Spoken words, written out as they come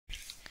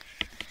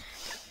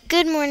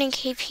Good morning,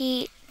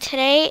 KP.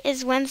 Today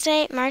is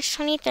Wednesday, March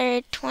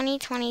 23rd,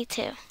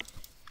 2022.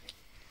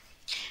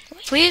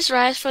 Please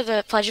rise for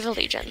the Pledge of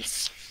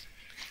Allegiance.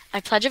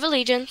 I pledge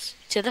allegiance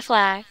to the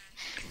flag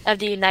of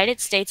the United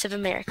States of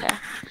America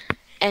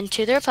and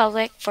to the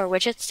republic for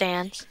which it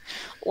stands,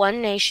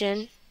 one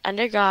nation,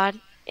 under God,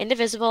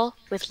 indivisible,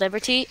 with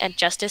liberty and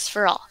justice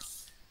for all.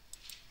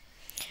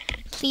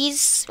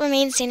 Please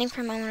remain standing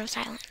for a moment of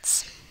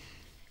silence.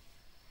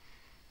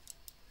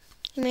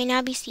 You may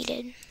now be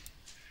seated.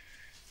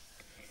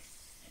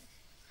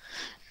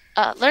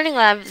 Learning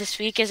Lab this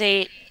week is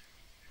a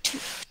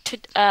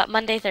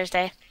Monday,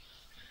 Thursday.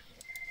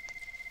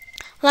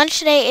 Lunch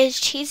today is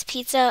cheese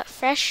pizza,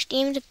 fresh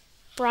steamed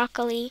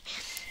broccoli,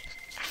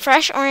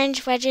 fresh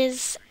orange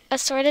wedges,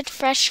 assorted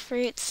fresh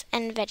fruits,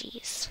 and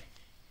veggies.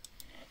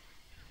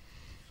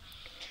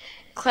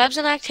 Clubs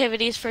and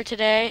activities for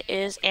today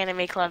is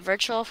Anime Club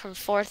Virtual from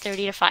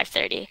 4:30 to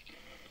 5:30.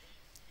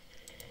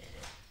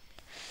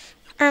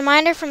 A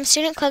reminder from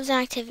student clubs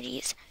and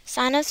activities.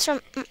 Sign-ups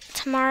from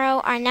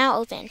tomorrow are now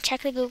open.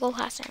 Check the Google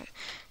Classroom.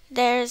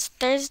 There's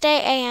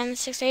Thursday AM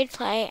 6th grade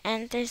play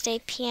and Thursday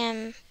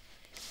PM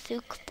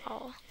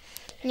football.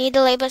 Need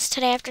the labels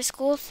today after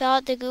school? Fill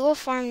out the Google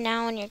form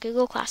now in your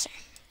Google Classroom.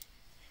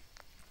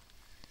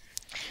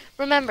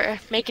 Remember,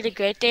 make it a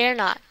great day or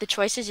not. The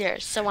choice is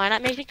yours, so why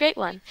not make it a great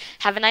one?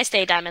 Have a nice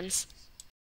day, Diamonds.